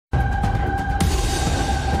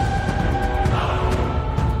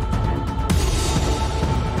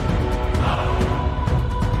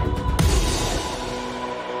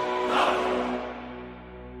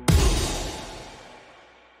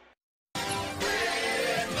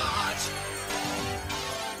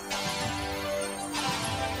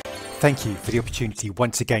Thank you for the opportunity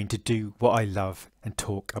once again to do what I love and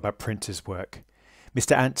talk about Prince's work.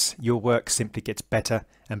 Mr. Ants, your work simply gets better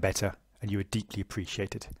and better, and you are deeply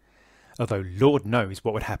appreciated. Although Lord knows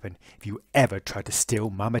what would happen if you ever tried to steal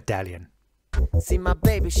my medallion. See, my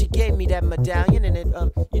baby, she gave me that medallion, and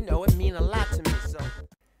it mean a lot to me, so.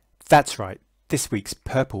 That's right, this week's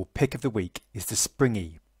Purple Pick of the Week is the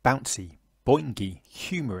springy, bouncy, boingy,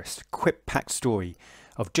 humorous, quip-packed story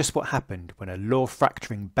of just what happened when a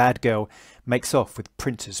law-fracturing bad girl makes off with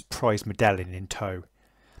Prince's prized medallion in tow.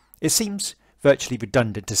 It seems virtually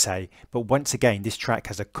redundant to say, but once again this track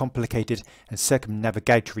has a complicated and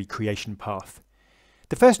circumnavigatory creation path.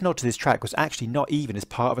 The first nod to this track was actually not even as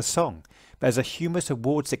part of a song, but as a humorous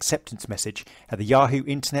awards acceptance message at the Yahoo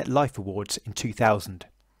Internet Life Awards in 2000.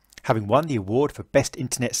 Having won the award for Best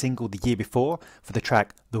Internet Single the year before for the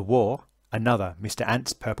track The War, another Mr.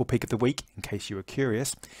 Ants Purple Pick of the Week, in case you were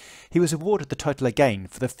curious, he was awarded the title again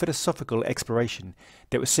for the philosophical exploration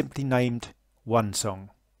that was simply named One Song.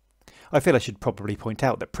 I feel I should probably point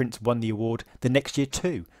out that Prince won the award the next year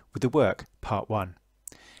too, with the work Part 1.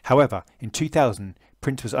 However, in 2000,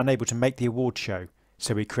 Prince was unable to make the award show,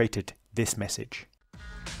 so he created this message.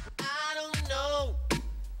 I don't know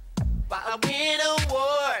why I win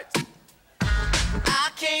awards.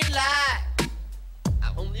 I can't lie.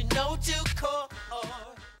 I only know two chords.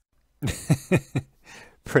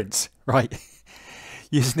 Prince, right.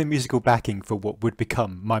 Using the musical backing for what would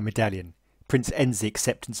become My Medallion, Prince ends the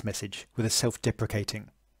acceptance message with a self-deprecating.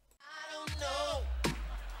 I don't know,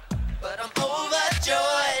 but I'm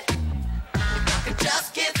overjoyed. If I could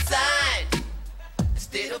just get signed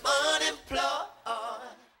instead of unemployed.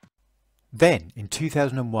 Then, in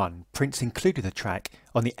 2001, Prince included the track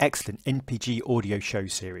on the excellent NPG audio show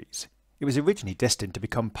series. It was originally destined to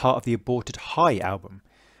become part of the aborted High album,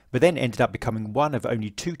 but then ended up becoming one of only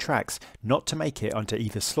 2 tracks not to make it onto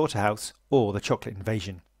either Slaughterhouse or The Chocolate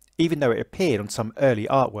Invasion, even though it appeared on some early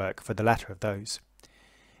artwork for the latter of those.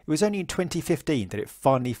 It was only in 2015 that it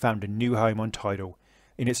finally found a new home on Tidal,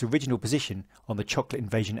 in its original position on the Chocolate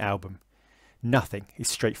Invasion album. Nothing is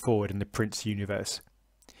straightforward in the Prince universe.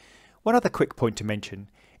 One other quick point to mention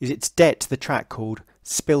is its debt to the track called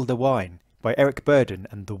Spill the Wine by Eric Burdon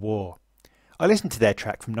and The War. I listened to their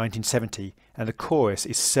track from 1970 and the chorus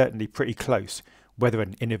is certainly pretty close, whether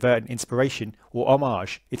an inadvertent inspiration or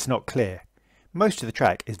homage it's not clear. Most of the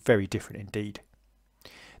track is very different indeed.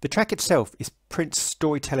 The track itself is Prince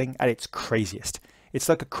storytelling at its craziest. It's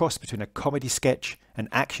like a cross between a comedy sketch, an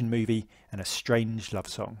action movie and a strange love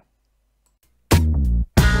song.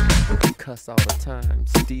 Cuss all the time.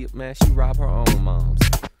 Still, man, she rob her own moms.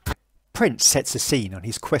 Prince sets the scene on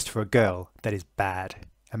his quest for a girl that is bad,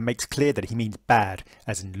 and makes clear that he means bad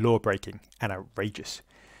as in law-breaking and outrageous.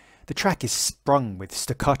 The track is sprung with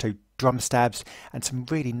staccato drum stabs and some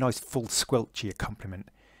really nice full squelchy accompaniment.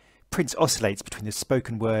 Prince oscillates between the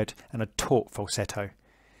spoken word and a taut falsetto.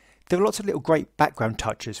 There are lots of little great background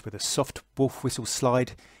touches with a soft wolf whistle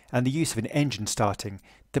slide and the use of an engine starting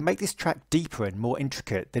that make this track deeper and more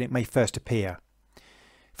intricate than it may first appear.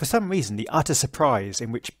 For some reason, the utter surprise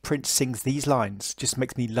in which Prince sings these lines just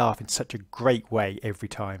makes me laugh in such a great way every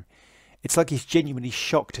time. It's like he's genuinely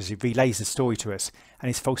shocked as he relays the story to us, and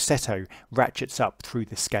his falsetto ratchets up through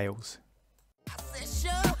the scales. I said,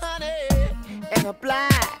 sure, honey, and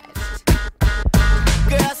obliged.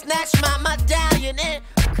 Girl, snatch my medallion and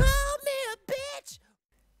call me a bitch.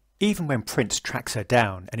 Even when Prince tracks her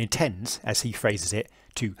down and intends, as he phrases it,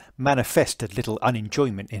 to manifest a little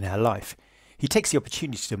unenjoyment in her life, he takes the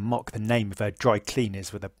opportunity to mock the name of her dry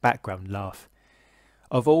cleaners with a background laugh.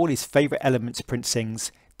 Of all his favourite elements Prince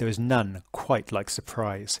sings, there is none quite like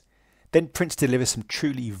surprise. Then Prince delivers some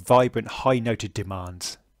truly vibrant, high-noted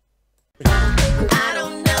demands. I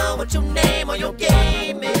don't know what your name or your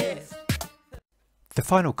game is. The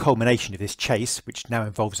final culmination of this chase, which now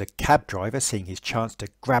involves a cab driver seeing his chance to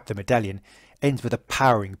grab the medallion, ends with a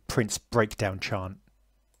powering Prince breakdown chant.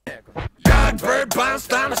 Yardbird bounced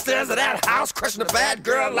down the stairs of that house, crushing a bad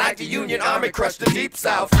girl like the Union Army crushed the Deep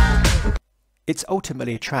South. It's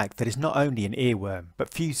ultimately a track that is not only an earworm,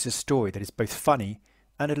 but fuses a story that is both funny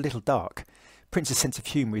and a little dark. Prince's sense of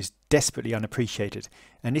humour is desperately unappreciated,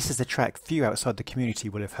 and this is a track few outside the community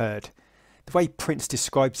will have heard. The way Prince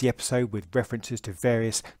describes the episode with references to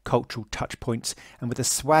various cultural touchpoints and with a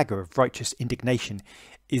swagger of righteous indignation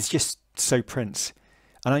is just so Prince.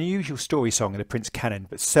 An unusual story song in the Prince canon,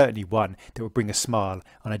 but certainly one that will bring a smile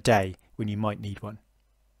on a day when you might need one.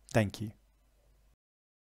 Thank you.